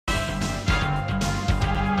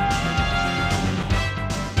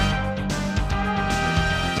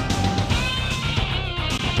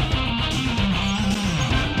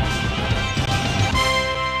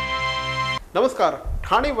नमस्कार,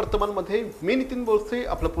 ठाणे वर्तमानमध्ये मी नितीन बोरसे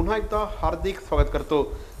आपलं पुन्हा एकदा हार्दिक स्वागत करतो।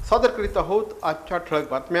 सादर करीत आहोत आजच्या ठळक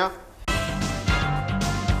बातम्या।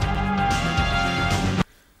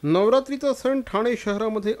 नवरात्रीचा सण ठाणे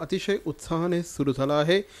शहरामध्ये अतिशय उत्साहाने सुरू झाला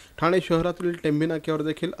आहे। ठाणे शहरातील टेंबी नाक्यावर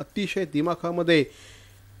देखील अतिशय दिमाखामध्ये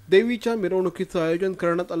देवीच्या मिरवणुकीचं आयोजन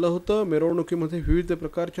करण्यात आलं होतं। मिरवणुकीमध्ये विविध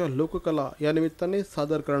प्रकारच्या लोककला या निमित्ताने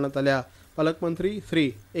सादर करण्यात आल्या। पालकमंत्री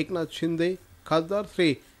श्री एकनाथ शिंदे, खासदार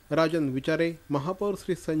श्री राजन विचारे, महापौर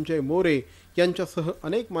श्री संजय मोरे यांच्यासह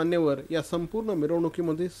अनेक मान्यवर या संपूर्ण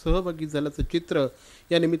मिरवणुकीमध्ये सहभागी झाल्याचं चित्र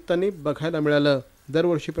या निमित्ताने बघायला मिळालं।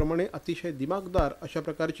 दरवर्षीप्रमाणे अतिशय दिमागदार अशा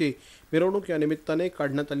प्रकारची मिरवणूक या निमित्ताने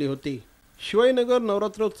काढण्यात आली होती। शिवाजीनगर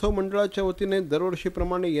नवरात्रोत्सव मंडळाच्या वतीने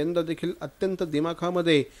दरवर्षीप्रमाणे यंदा देखील अत्यंत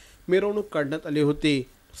दिमाखामध्ये मिरवणूक काढण्यात आली होती।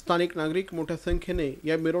 स्थानिक नागरिक मोठ्या संख्येने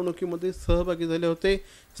या मिरवणुकीमध्ये सहभागी झाले होते।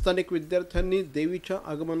 स्थानिक विद्यार्थ्यांनी देवीच्या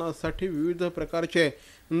आगमनासाठी विविध प्रकारचे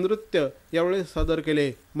नृत्य यावेळी सादर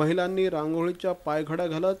केले। महिलांनी रांगोळीच्या पायघडा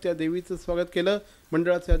घालत या देवीचं स्वागत केलं।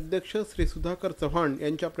 मंडळाचे अध्यक्ष श्री सुधाकर चव्हाण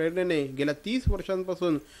यांच्या प्रेरणेने गेल्या 30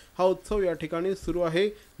 वर्षांपासून हा उत्सव या ठिकाणी सुरू आहे।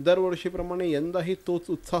 दरवर्षीप्रमाणे यंदाही तोच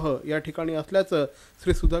उत्साह या ठिकाणी असल्याचं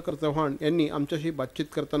श्री सुधाकर चव्हाण यांनी आमच्याशी बातचीत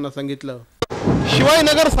करताना सांगितलं।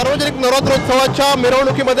 शिवाजीनगर सार्वजनिक नवरात्रोत्सवाच्या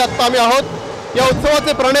मिरवणुकीमध्ये आता आम्ही आहोत। या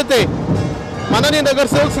उत्सवाचे प्रणेते माननीय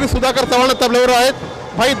नगरसेवक श्री सुधाकर चव्हाण आपल्याबरोबर आहेत।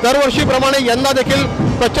 भाई, दरवर्षीप्रमाणे यंदा देखील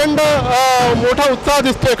प्रचंड मोठा उत्साह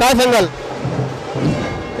दिसतोय, काय सांगाल?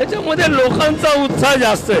 त्याच्यामध्ये लोकांचा उत्साह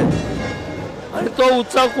जास्त आहे आणि तो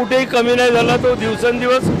उत्साह कुठेही कमी नाही झाला। तो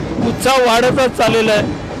दिवसेंदिवस उत्साह वाढतच चाललेला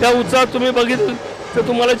आहे। त्या उत्साहात तुम्ही बघितलं तर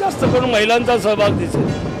तुम्हाला जास्त करून महिलांचा सहभाग दिसेल,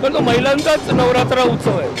 कारण तो महिलांचाच नवरात्र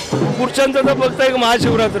उत्सव आहे। पुरुषांचा तर फक्त एक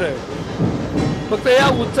महाशिवरात्र आहे। फक्त या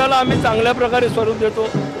उत्सवाला आम्ही चांगल्या प्रकारे स्वरूप देतो।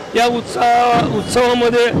 या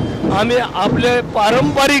उत्सवामध्ये आम्ही आपले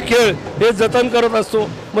पारंपरिक खेळ हे जतन करत असतो।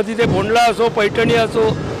 मग तिथे भोंडला असो, पैठणी असो,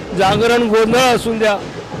 जागरण गोंधळ असून द्या,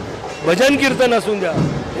 भजन कीर्तन असून द्या,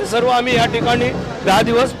 हे सर्व आम्ही या ठिकाणी 10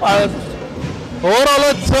 दिवस पाळत असतो।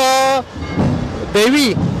 ओव्हरऑलच देवी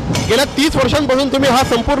गेल्या 30 वर्षांपासून तुम्ही हा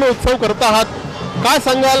संपूर्ण उत्सव करता आहात, काय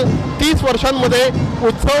सांगाल? 30 वर्षांमध्ये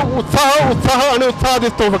उत्साह आणि उत्साह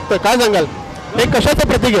दिसतो, फक्त काय सांगाल? हे कशाचं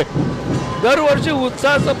प्रतीक आहे? दरवर्षी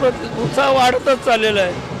उत्साह वाढतच चाललेला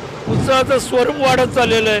आहे। उत्साहाचं स्वरूप वाढत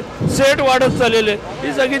चाललेलं आहे, सेट वाढत चाललेलं आहे।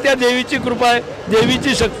 ही सगळी त्या देवीची कृपा आहे,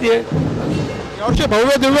 देवीची शक्ती आहे। यावर्षी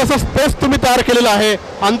भव्य दिव्य असं स्पेस तुम्ही तयार केलेलं आहे,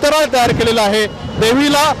 अंतराळ तयार केलेलं आहे।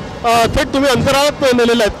 देवीला थेट तुम्ही अंतराळात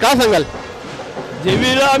नेलेलं आहे, काय सांगाल?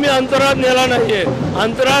 देवीला आम्ही अंतराळात नेला नाहीये,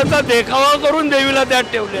 अंतराळाचा देखावा करून देवीला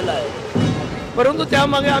त्यात ठेवलेला आहे। परंतु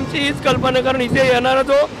त्यामागे आमची हीच कल्पना आहे, कारण इथे येणारा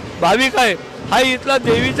जो भाविक आहे हा इथला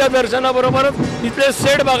देवीच्या दर्शनाबरोबरच इथले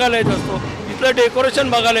सेट बघायला येत असतो, इथलं डेकोरेशन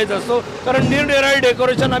बघायला येत असतो, कारण निरनिराळे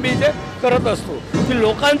डेकोरेशन आम्ही इथे करत असतो की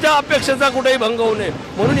लोकांच्या अपेक्षेचा कुठेही भंग होऊ नये,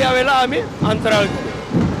 म्हणून यावेळेला आम्ही अंतराळ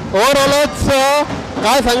केले। ओव्हरऑलच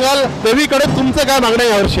काय सांगाल, देवीकडे तुमचं काय मागणं आहे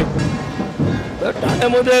यावर्षी? तर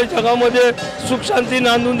ठाण्यामध्ये जगामध्ये सुख शांती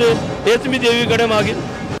नांदून दे, हेच मी देवीकडे मागेन।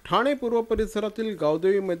 ठाणे पूर्व परिसरातील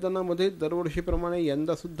गावदेवी मैदानामध्ये दरवर्षीप्रमाणे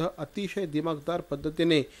यंदा सुद्धा अतिशय दिमागदार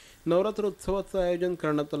पद्धतीने नवरात्रोत्सवाचं आयोजन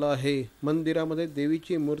करण्यात आलं आहे। मंदिरामध्ये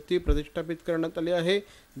देवीची मूर्ती प्रतिष्ठापित करण्यात आली आहे।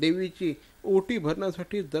 देवीची ओटी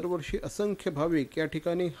भरण्यासाठी दरवर्षी असंख्य भाविक या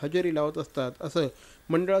ठिकाणी हजेरी लावत असतात, असं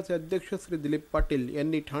मंडळाचे अध्यक्ष श्री दिलीप पाटील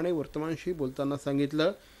यांनी ठाणे वर्तमानशी बोलताना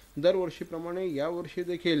सांगितलं। दरवर्षीप्रमाणे यावर्षी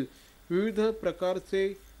देखील विविध प्रकारचे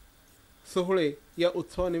सोहळे या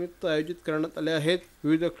उत्सवानिमित्त आयोजित करण्यात आले आहेत।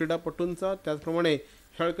 विविध क्रीडापटूंचा त्याचप्रमाणे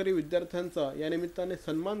शाळकरी विद्यार्थ्यांचा या निमित्ताने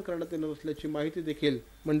सन्मान करण्यात येणार असल्याची माहिती देखील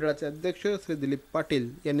मंडळाचे अध्यक्ष श्री दिलीप पाटील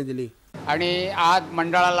यांनी दिली। आणि आज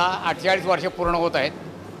मंडळाला 48 वर्ष पूर्ण होत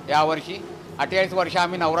आहेत। यावर्षी 48 वर्ष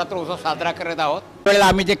आम्ही नवरात्र उत्सव साजरा करत आहोत। त्यावेळेला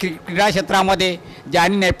आम्ही जे क्रीडा क्षेत्रामध्ये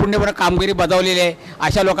ज्यांनी नैपुण्यपूर्ण कामगिरी बजावलेली आहे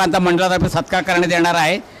अशा लोकांचा मंडळातर्फे सत्कार करण्यात येणार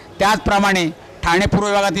आहे। त्याचप्रमाणे ठाणे पूर्व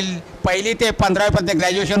विभागातील 1ली ते 15वीपर्यंत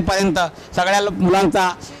ग्रॅज्युएशनपर्यंत सगळ्या मुलांचा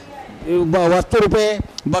वस्तुरूपे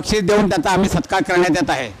बक्षीस देऊन त्याचा आम्ही सत्कार करण्यात येत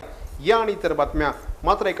आहे। या आणि इतर बातम्या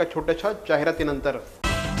मात्र एका छोट्याशा जाहिरातीनंतर।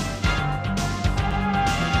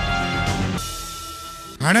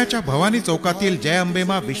 ठाण्याच्या भवानी चौकातील जय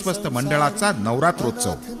अंबेमा विश्वस्त मंडळाचा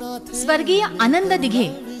नवरात्रोत्सव स्वर्गीय आनंद दिघे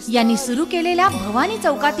यांनी सुरू केलेल्या भवानी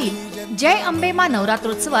चौकातील जय अंबेमा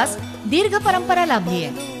नवरात्रोत्सवास दीर्घ परंपरा लाभली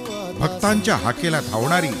आहे। भक्तांच्या हाकेला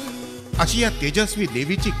धावणारी अशी या तेजस्वी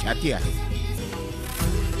देवीची ख्याती आहे।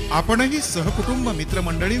 आपणही सहकुटुंब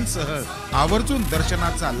मित्रमंडळींसह आवर्जून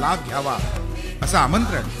दर्शनाचा लाभ घ्यावा असं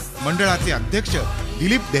आमंत्रण मंडळाचे अध्यक्ष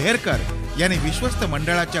दिलीप देहेरकर यांनी विश्वस्त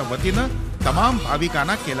मंडळाच्या वतीनं तमाम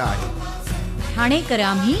भाविकांना केलं आहे। ठाणेकर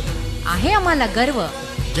आम्ही आहे, आम्हाला गर्व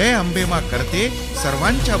जय अंबे मा करते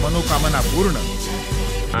सर्वांच्या मनोकामना पूर्ण.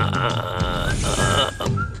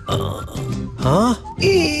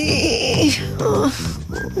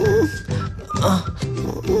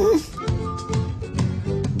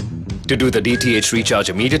 To do the DTH recharge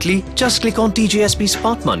immediately, just click on TJSP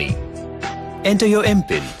Smart Money. Enter your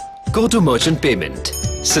MPIN. Go to Merchant Payment.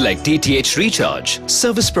 Select DTH Recharge,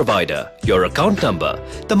 Service Provider, your account number,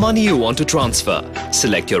 the money you want to transfer.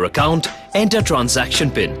 Select your account, enter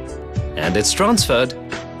transaction PIN, and it's transferred.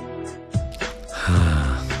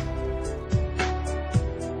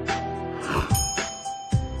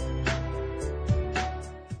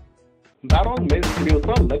 बॅरॉन main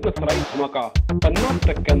स्टुडिओचा लग्नसराई धमाका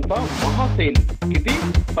 50% महासेल. किती?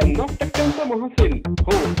 50% महासेल.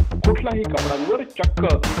 हो, कुठल्याही कपड्यांवर चक्क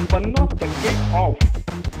 50% of.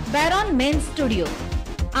 बॅरॉन main studio,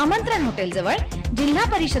 आमंत्रण hotel जवळ, जिल्हा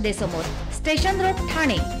परिषदेसमोर, station road,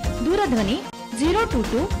 Thane. दूरध्वनी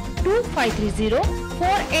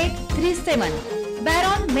 022-2530-4837.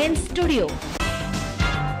 बॅरॉन मेन स्टुडिओ.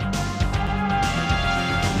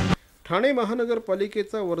 ठाणे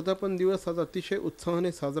महानगरपालिकेचा वर्धापन दिवस आज अतिशय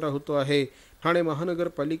उत्साहाने साजरा होतो आहे. ठाणे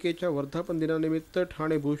महानगरपालिकेच्या वर्धापन दिनानिमित्त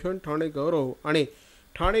ठाणे भूषण, ठाणे गौरव आणि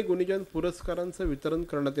ठाणे गुणीजन पुरस्कारांचं वितरण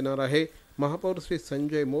करण्यात येणार आहे. महापौर श्री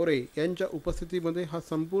संजय मोरे यांच्या उपस्थितीमध्ये हा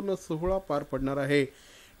संपूर्ण सोहळा पार पडणार आहे.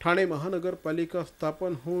 ठाणे महानगरपालिका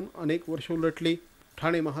स्थापन होऊन अनेक वर्ष उलटली.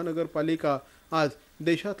 ठाणे महानगरपालिका आज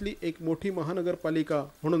देशातली एक मोठी महानगरपालिका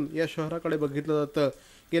म्हणून या शहराकडे बघितलं जातं.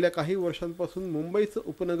 गेल्या काही वर्षांपासून मुंबईचं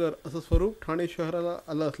उपनगर असं स्वरूप ठाणे शहराला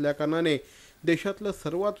आलं असल्याकारणाने देशातलं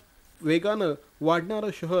सर्वात वेगानं वाढणारं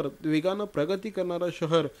शहर, वेगानं प्रगती करणारं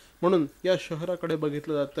शहर म्हणून या शहराकडे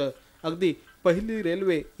बघितलं जातं. अगदी पहिली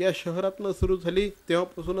रेल्वे या शहरातनं सुरू झाली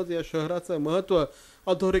तेव्हापासूनच या शहराचं महत्त्व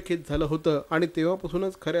अधोरेखित झालं होतं आणि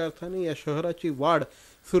तेव्हापासूनच खऱ्या अर्थाने या शहराची वाढ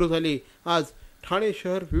सुरू झाली. आज ठाणे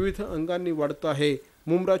शहर विविध अंगांनी वाढतं आहे.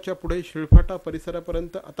 मुंब्राच्या पुढे शिळफाटा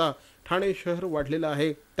परिसरापर्यंत आता ठाणे शहर वाढलेलं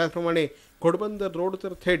आहे. त्याचप्रमाणे घोडबंदर रोड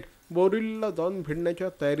तर थेट बोरिवलीला जाऊन भिडण्याच्या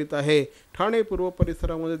तयारीत आहे. ठाणे पूर्व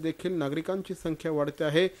परिसरामध्ये देखील नागरिकांची संख्या वाढते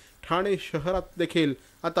आहे. ठाणे शहरात देखील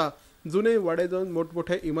आता जुने वाडे जाऊन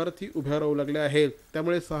मोठमोठ्या इमारती उभ्या राहू लागल्या आहेत.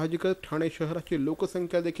 त्यामुळे साहजिकच ठाणे शहराची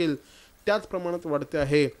लोकसंख्या देखील त्याच प्रमाणात वाढते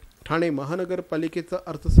आहे. ठाणे महानगरपालिकेचा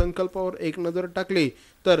अर्थसंकल्पावर एक नजर टाकली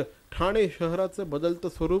तर ठाणे शहराचं बदलतं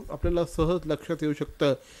स्वरूप आपल्याला सहज लक्षात येऊ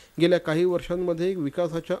शकतं. गेल्या काही वर्षांमध्ये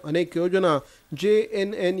विकासाच्या अनेक योजना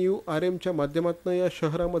JNNURMच्या माध्यमातून या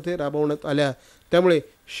शहरामध्ये राबवण्यात आल्या. त्यामुळे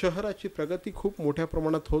शहराची प्रगती खूप मोठ्या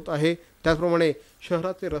प्रमाणात होत आहे. त्याचप्रमाणे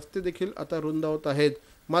शहराचे रस्ते देखील आता रुंदावत आहेत.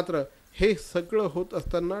 मात्र हे सगळं होत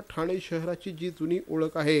असताना ठाणे शहराची जी जुनी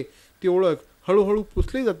ओळख आहे ती ओळख हळूहळू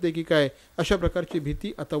पुसली जाते की काय अशा प्रकारची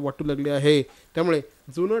भीती आता वाटू लागली आहे. त्यामुळे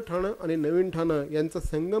जुनं ठाणं आणि नवीन ठाणं यांचा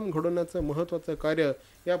संगम घडवण्याचं महत्त्वाचं कार्य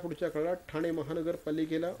या पुढच्या काळात ठाणे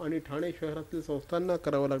महानगरपालिकेला आणि ठाणे शहरातील संस्थांना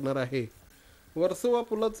करावं लागणार आहे. वर्सोवा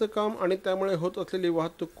पुलाचं काम आणि त्यामुळे होत असलेली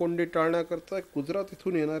वाहतूक कोंडी टाळण्याकरता गुजरात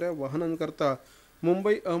इथून येणाऱ्या वाहनांकरता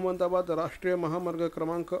मुंबई अहमदाबाद राष्ट्रीय महामार्ग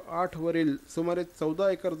क्रमांक 8 वरील सुमारे 14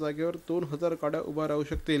 एकर जागेवर 2000 गाड्या उभ्या राहू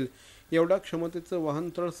शकतील. एवढ्या क्षमतेचं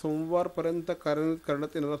वाहनतळ सोमवारपर्यंत कार्यान्वित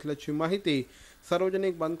करण्यात येणार असल्याची माहिती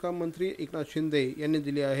सार्वजनिक बांधकाम मंत्री एकनाथ शिंदे यांनी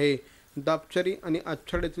दिली आहे. दापचरी आणि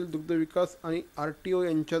आच्छाड येथील दुग्धविकास आणि RTO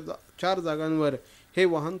यांच्या 4 जागांवर हे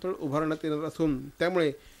वाहनतळ उभारण्यात येणार असून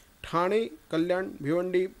त्यामुळे ठाणे, कल्याण,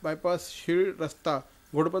 भिवंडी बायपास, शीळ रस्ता,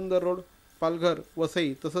 घोडबंदर रोड, पालघर,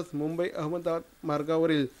 वसई तसंच मुंबई अहमदाबाद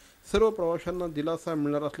मार्गावरील सर्व प्रवाशांना दिलासा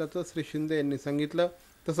मिळणार असल्याचं श्री शिंदे यांनी सांगितलं.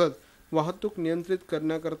 तसंच वाहतूक नियंत्रित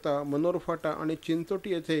करण्याकरता मनोर फाटा आणि चिंचोटी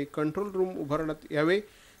येथे कंट्रोल रूम उभारण्यात यावे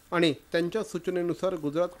आणि त्यांच्या सूचनेनुसार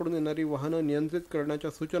गुजरातकडून येणारी वाहनं नियंत्रित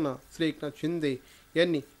करण्याच्या सूचना श्री एकनाथ शिंदे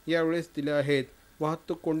यांनी यावेळेस दिल्या आहेत.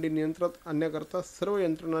 वाहतूक कोंडी नियंत्रणात आणण्याकरता सर्व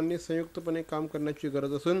यंत्रणांनी संयुक्तपणे काम करण्याची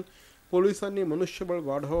गरज असून पोलिसांनी मनुष्यबळ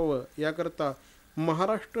वाढवावं याकरता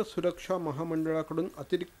महाराष्ट्र सुरक्षा महामंडळाकडून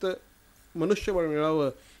अतिरिक्त मनुष्यबळ मिळावं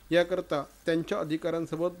याकरता त्यांच्या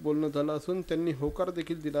अधिकाऱ्यांसोबत बोलणं झालं असून त्यांनी होकार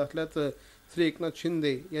देखील दिला असल्याचं श्री एकनाथ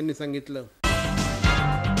शिंदे यांनी सांगितलं.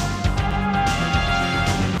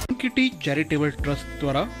 किटी चॅरिटेबल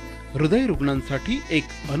ट्रस्टद्वारा हृदय रुग्णांसाठी एक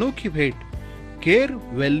अनोखी भेट, केअर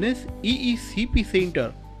वेलनेस EECP सेंटर.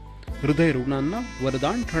 हृदय रुग्णांना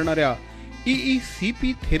वरदान ठरणाऱ्या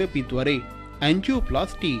EECP थेरपीद्वारे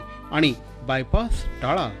अँजिओप्लास्टी आणि बायपास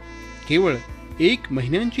टाळा. केवळ 1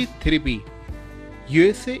 महिन्यांची थेरपी.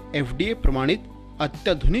 USA FDA प्रमाणित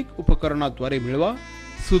अत्याधुनिक उपकरणाद्वारे मिळवा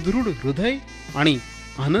सुदृढ हृदय आणि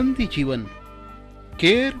आनंदी जीवन.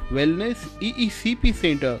 Care wellness EECP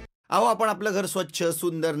centre. अहो, आपण आपलं घर स्वच्छ,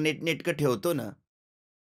 सुंदर, नीटनेटकं ठेवतो ना,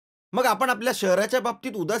 मग आपण आपल्या शहराच्या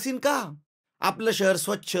बाबतीत उदासीन का? आपलं शहर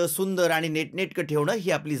स्वच्छ, सुंदर आणि नेटनेटकं ठेवणं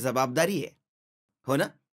ही आपली जबाबदारी आहे, हो ना?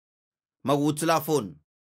 मग उचला फोन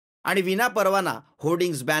आणि विना परवाना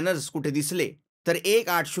होर्डिंग्स, बॅनर्स कुठे दिसले तर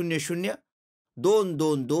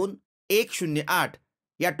 1800-222-108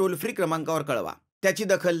 या टोल फ्री क्रमांकावर कळवा. त्याची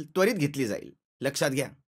दखल त्वरित घेतली जाईल. लक्षात घ्या,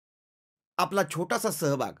 आपला छोटासा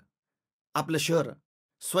सहभाग आपलं शहर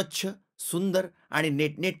स्वच्छ, सुंदर आणि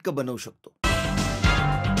नेटनेटकं बनवू शकतो.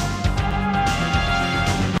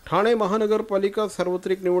 ठाणे महानगरपालिका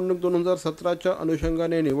सार्वत्रिक निवडणूक 2017च्या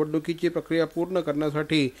अनुषंगाने निवडणुकीची प्रक्रिया पूर्ण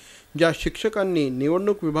करण्यासाठी ज्या शिक्षकांनी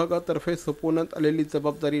निवडणूक विभागातर्फे सोपवण्यात आलेली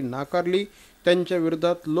जबाबदारी नाकारली त्यांच्या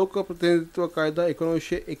विरोधात लोकप्रतिनिधित्व कायदा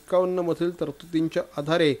 1951 मधील तरतुदींच्या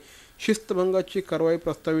आधारे शिस्तभंगाची कारवाई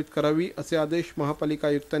प्रस्तावित करावी असे आदेश महापालिका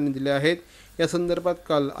आयुक्तांनी दिले आहेत. या संदर्भात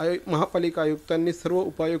काल महापालिका आयुक्तांनी सर्व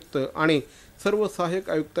उपायुक्त आणि सर्व सहाय्यक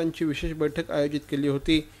आयुक्तांची विशेष बैठक आयोजित केली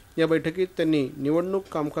होती. या बैठकीत त्यांनी निवडणूक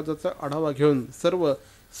कामकाजाचा आढावा घेऊन सर्व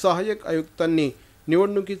सहाय्यक आयुक्तांनी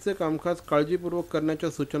निवडणुकीचे कामकाज काळजीपूर्वक करण्याच्या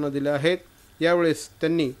सूचना दिल्या आहेत. यावेळेस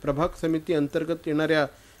त्यांनी प्रभाग समिती अंतर्गत येणाऱ्या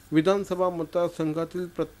विधानसभा मतदारसंघातील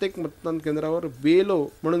प्रत्येक मतदान केंद्रावर BLO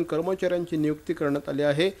म्हणून कर्मचाऱ्यांची नियुक्ती करण्यात आली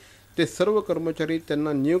आहे. ते सर्व कर्मचारी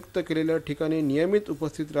त्यांना नियुक्त केलेल्या ठिकाणी नियमित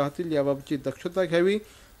उपस्थित राहतील याबाबतची दक्षता घ्यावी.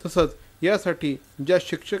 तसंच यासाठी ज्या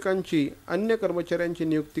शिक्षकांची अन्य कर्मचाऱ्यांची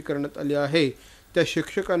नियुक्ती करण्यात आली आहे त्या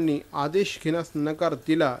शिक्षकांनी आदेश घेण्यास नकार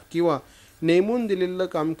दिला किंवा नेमून दिलेलं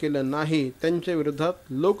काम केलं नाही त्यांच्या विरोधात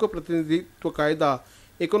लोकप्रतिनिधित्व कायदा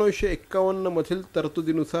 1951 मधील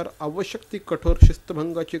तरतुदीनुसार आवश्यक ती कठोर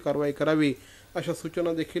शिस्तभंगाची कारवाई करावी अशा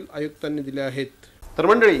सूचना देखील आयुक्तांनी दिल्या आहेत. तर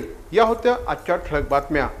मंडळी, या होत्या आजच्या ठळक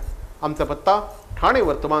बातम्या. आमचा पत्ता ठाणे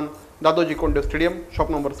वर्तमान, Dadoji Conde stadium,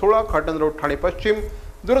 shop number 16, खाटन road, Thane पश्चिम.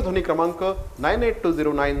 दूरध्वनी क्रमांक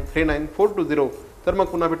 9820939420. तर मग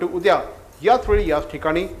पुन्हा भेटू उद्या याच वेळी याच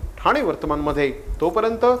ठिकाणी ठाणे वर्तमानमध्ये.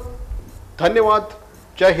 तोपर्यंत धन्यवाद.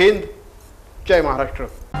 जय हिंद, जय महाराष्ट्र.